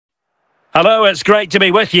Hello, it's great to be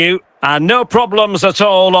with you. And no problems at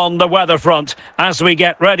all on the weather front as we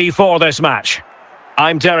get ready for this match.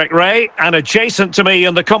 I'm Derek Ray, and adjacent to me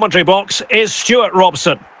in the commentary box is Stuart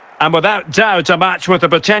Robson. And without doubt, a match with the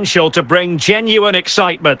potential to bring genuine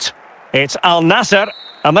excitement. It's al-Nassr,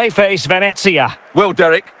 and they face Venezia. Well,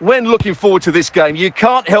 Derek, when looking forward to this game, you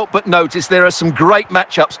can't help but notice there are some great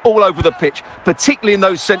matchups all over the pitch, particularly in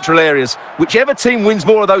those central areas. Whichever team wins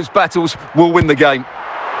more of those battles will win the game.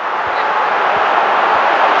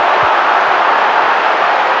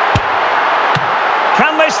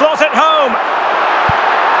 Can they slot it home?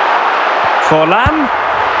 Forlan.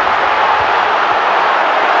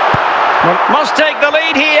 Must take the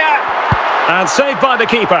lead here. And saved by the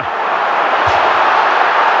keeper.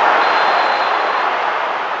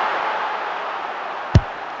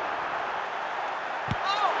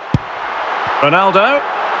 Ronaldo.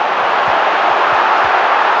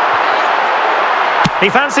 He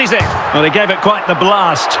fancies it. Well, he gave it quite the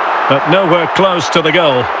blast, but nowhere close to the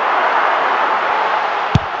goal.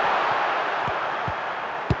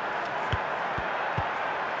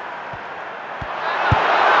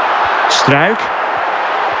 Struik.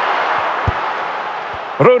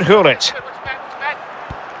 Rudhurit.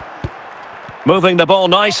 Moving the ball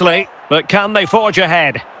nicely, but can they forge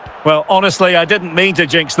ahead? Well, honestly, I didn't mean to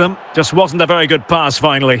jinx them. Just wasn't a very good pass,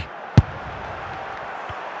 finally.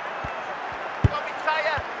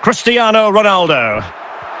 Cristiano Ronaldo.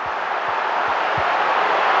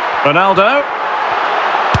 Ronaldo.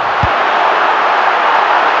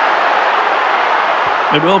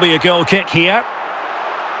 It will be a goal kick here.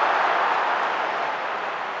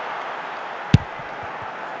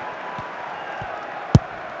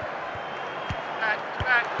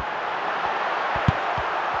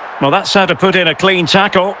 Well, that's how to put in a clean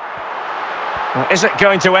tackle. Well, is it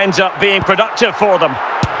going to end up being productive for them?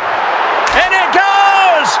 In it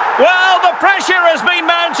goes! Well, the pressure has been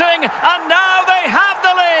mounting, and now they have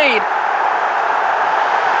the lead.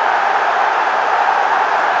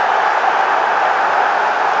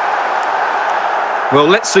 Well,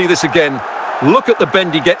 let's see this again. Look at the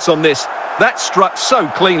bend he gets on this. That struck so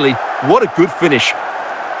cleanly. What a good finish.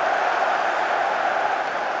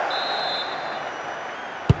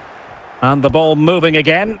 And the ball moving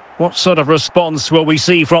again. What sort of response will we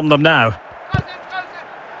see from them now?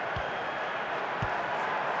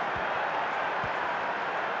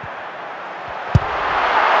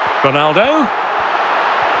 Ronaldo.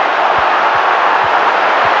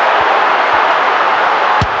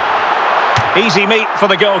 Easy meet for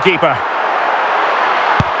the goalkeeper.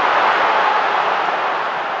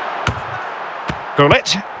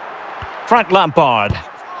 Gullit. Frank Lampard.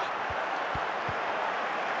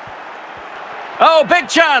 Oh, big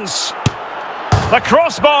chance! The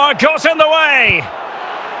crossbar got in the way!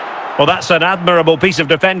 Well, that's an admirable piece of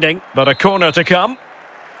defending, but a corner to come.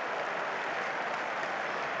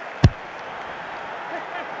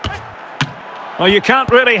 Well, you can't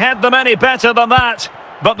really head them any better than that,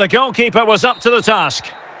 but the goalkeeper was up to the task.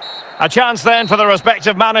 A chance then for the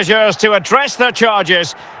respective managers to address their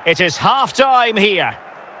charges. It is half-time here.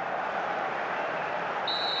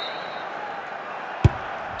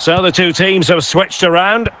 So the two teams have switched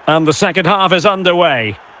around, and the second half is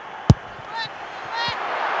underway.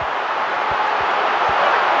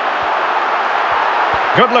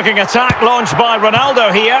 Good-looking attack launched by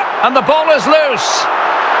Ronaldo here, and the ball is loose.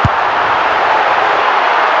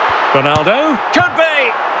 Ronaldo, could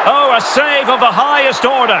be! Oh, a save of the highest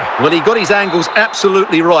order. Well, he got his angles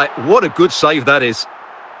absolutely right. What a good save that is.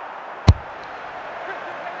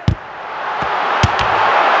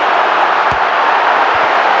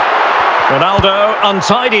 Ronaldo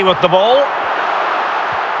untidy with the ball.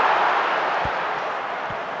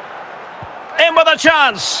 In with a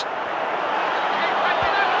chance.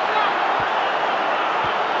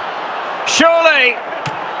 Surely.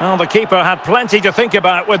 Well, the keeper had plenty to think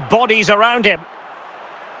about with bodies around him.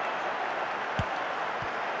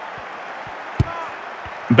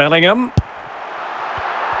 Bellingham.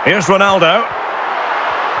 Here's Ronaldo.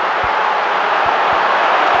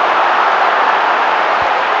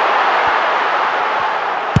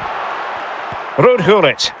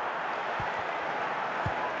 Rudhurit.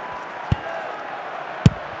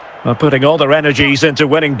 Well, putting all their energies into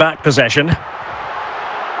winning back possession.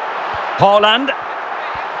 Haaland.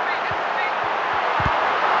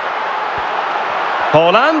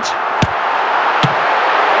 Haaland.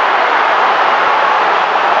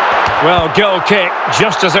 Well, goal kick,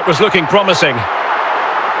 just as it was looking promising.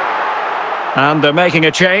 And they're making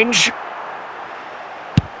a change.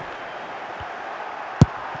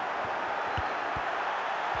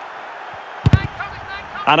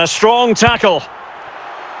 And a strong tackle.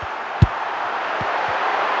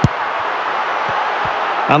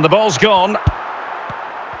 And the ball's gone.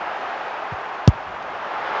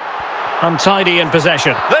 Untidy in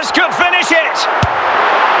possession. This could finish it!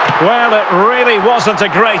 Well, it really wasn't a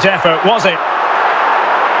great effort, was it?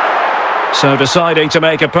 So deciding to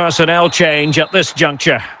make a personnel change at this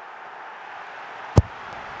juncture.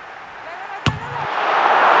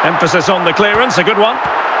 Emphasis on the clearance, a good one.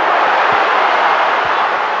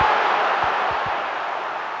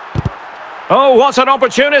 Oh, what an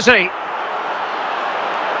opportunity!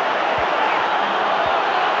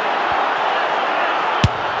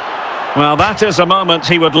 Well, that is a moment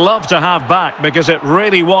he would love to have back because it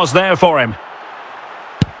really was there for him.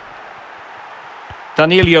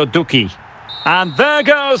 Danilo Duki. And there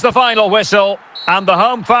goes the final whistle. And the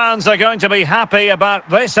home fans are going to be happy about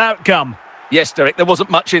this outcome. Yes, Derek, there wasn't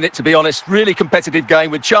much in it, to be honest. Really competitive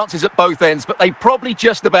game with chances at both ends, but they probably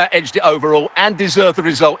just about edged it overall and deserved the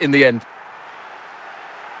result in the end.